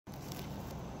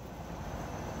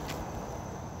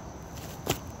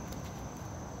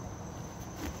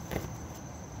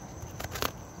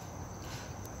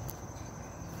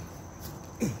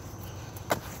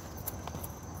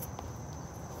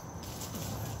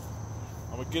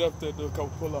gonna get up there and do a couple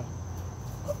pull-ups.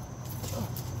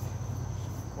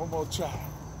 One more try.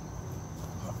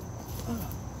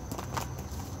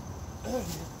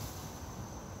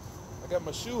 I got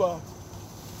my shoe off.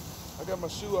 I got my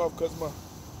shoe off because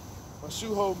my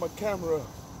shoe holds my camera up.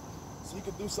 So you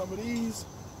can do some of these.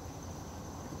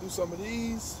 You can do some of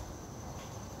these.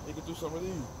 You can do some of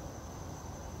these.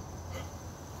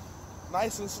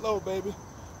 Nice and slow, baby.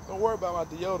 Don't worry about my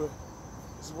deodorant.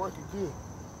 It's working good.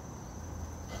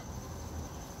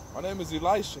 My name is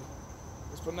Elisha.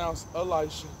 It's pronounced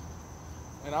Elisha.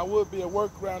 And I would be at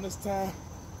work around this time,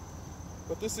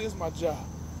 but this is my job.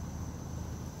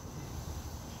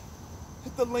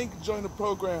 Hit the link and join the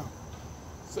program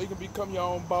so you can become your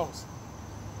own boss.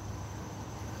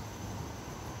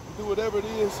 And do whatever it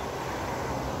is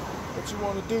that you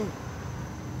want to do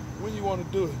when you want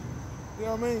to do it. You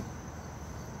know what I mean?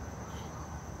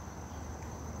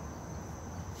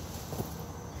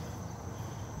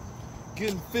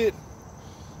 Getting fit,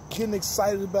 getting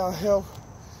excited about health,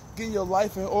 getting your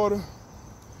life in order,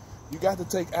 you got to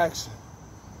take action.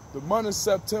 The month is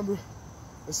September,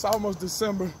 it's almost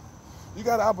December. You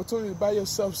got an opportunity to buy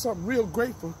yourself something real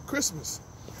great for Christmas.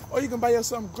 Or you can buy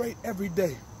yourself something great every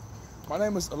day. My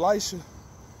name is Elisha.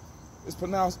 It's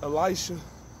pronounced Elisha.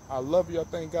 I love you, I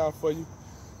thank God for you.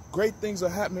 Great things are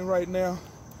happening right now,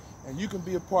 and you can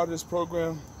be a part of this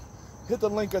program. Hit the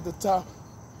link at the top.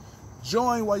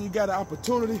 Join while you got an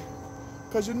opportunity,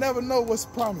 because you never know what's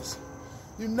promised.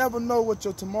 You never know what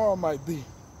your tomorrow might be.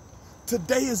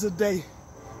 Today is a day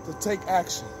to take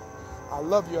action. I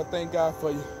love you. I thank God for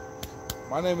you.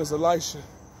 My name is Elisha.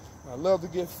 I love to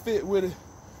get fit with it.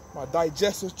 My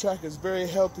digestive tract is very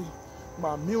healthy.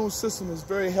 My immune system is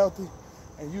very healthy.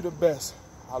 And you the best.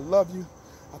 I love you.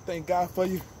 I thank God for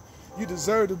you. You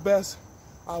deserve the best.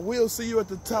 I will see you at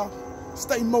the top.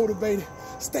 Stay motivated.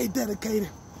 Stay dedicated.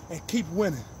 And keep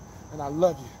winning. And I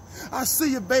love you. I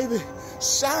see you, baby,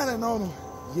 shining on them.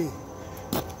 Yeah.